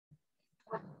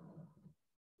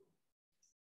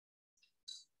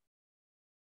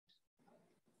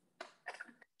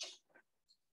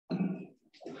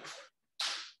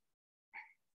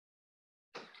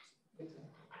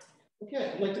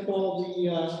I'd like to call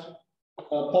the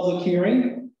public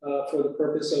hearing for the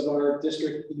purpose of our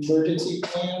district emergency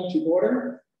plan to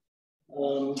order.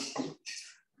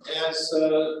 As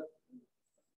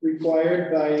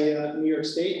required by New York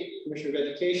State Commissioner of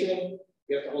Education,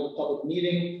 we have to hold a public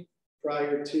meeting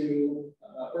prior to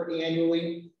or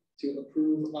annually to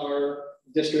approve our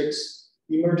district's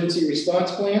emergency response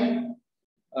plan.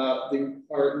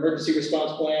 Our emergency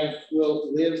response plan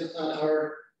will live on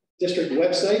our district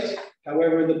website.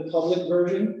 However, the public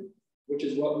version, which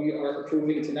is what we are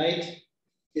approving tonight,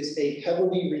 is a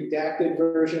heavily redacted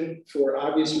version for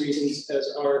obvious reasons,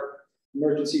 as our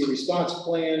emergency response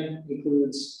plan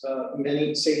includes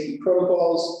many safety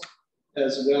protocols,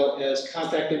 as well as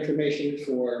contact information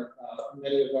for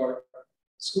many of our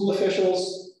school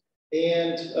officials,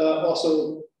 and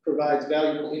also provides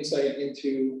valuable insight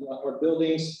into our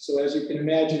buildings. So as you can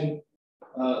imagine,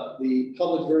 the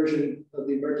public version of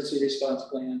the emergency response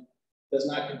plan does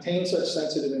not contain such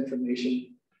sensitive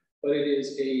information, but it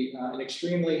is an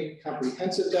extremely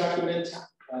comprehensive document.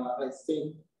 I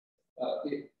think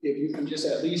if you can just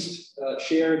at least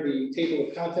share the table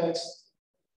of contents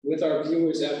with our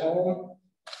viewers at home,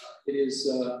 again,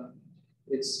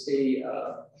 it's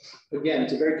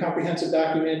a very comprehensive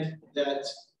document that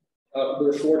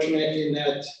we're fortunate in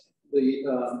that the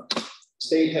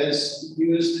state has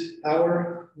used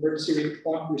our emergency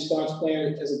response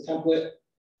plan as a template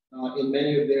in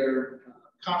many of their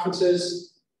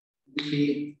conferences.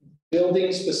 The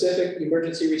building-specific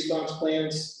emergency response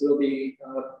plans will be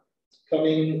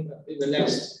coming in the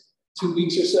next 2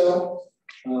 weeks or so.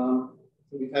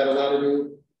 We've had a lot of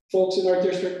new folks in our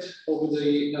district over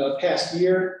the past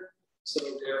year, so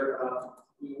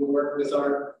we will work with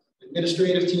our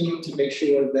administrative team to make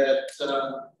sure that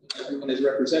everyone is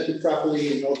represented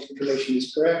properly and all the information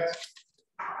is correct.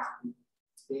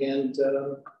 And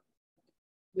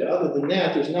yeah, other than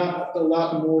that, there's not a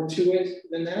lot more to it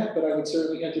than that, but I would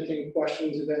certainly entertain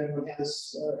questions if anyone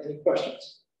has any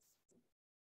questions.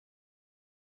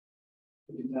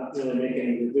 We did not really make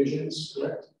any revisions,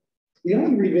 correct? The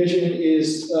only revision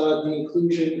is the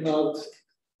inclusion of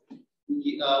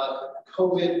the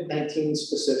COVID-19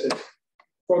 specific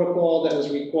protocol that was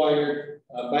required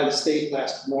by the state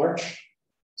last March.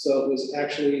 So it was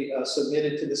actually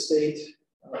submitted to the state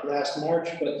last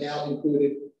March, but now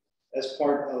included as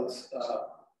part of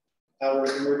our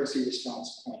emergency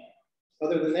response plan.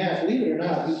 Other than that, believe it or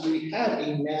not, we had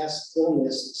a mass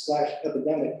illness /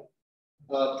 epidemic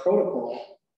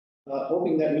protocol,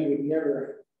 hoping that we would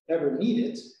never ever need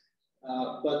it.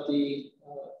 But the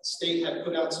state had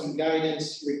put out some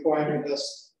guidance requiring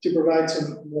us to provide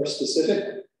some more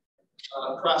specific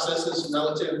processes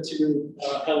relative to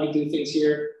how we do things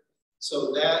here.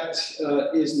 So that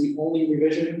is the only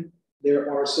revision.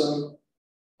 There are some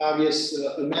obvious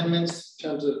amendments in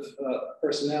terms of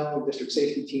personnel and district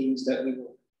safety teams that we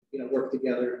will work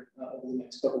together over the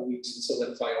next couple of weeks and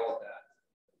solidify all of that.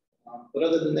 But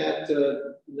other than that,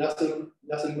 nothing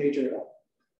major at all.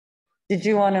 Did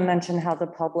you want to mention how the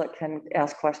public can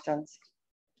ask questions?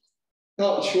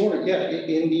 Oh, sure. Yeah.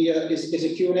 In the is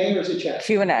it Q&A or is it chat?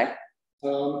 Q&A.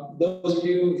 Those of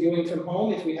you viewing from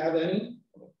home, if we have any,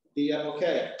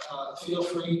 feel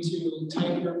free to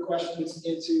type your questions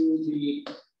into the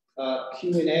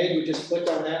Q&A. You just click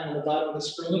on that on the bottom of the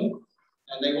screen,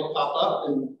 and they will pop up,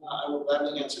 and I will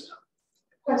gladly answer them.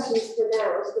 Questions for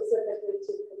now, specifically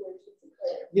to the emergency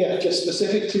plan? Yeah, just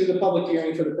specific to the public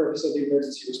hearing for the purpose of the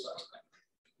emergency response plan.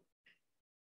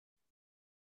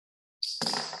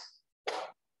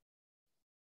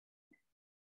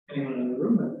 Anyone in the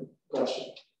room have a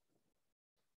question?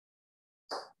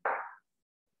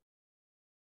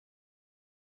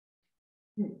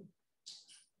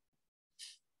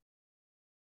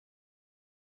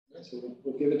 So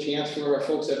we'll give a chance for our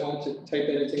folks at home to type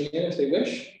anything in if they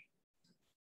wish.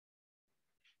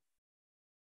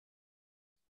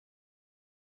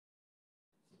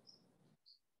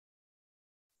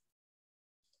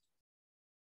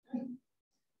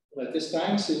 Well, at this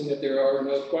time, seeing that there are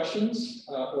no questions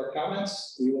or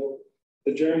comments, we will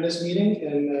adjourn this meeting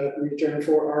and adjourn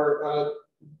for our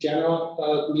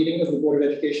general meeting of the Board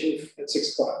of Education at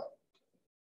 6 o'clock.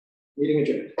 Meeting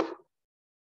adjourned.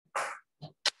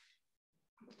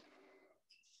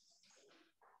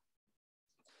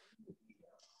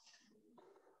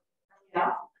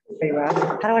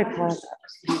 How do I pause?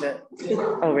 Leave it.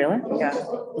 Oh, really? Yeah.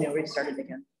 No, restart it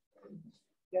again.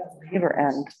 Leave or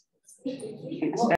end.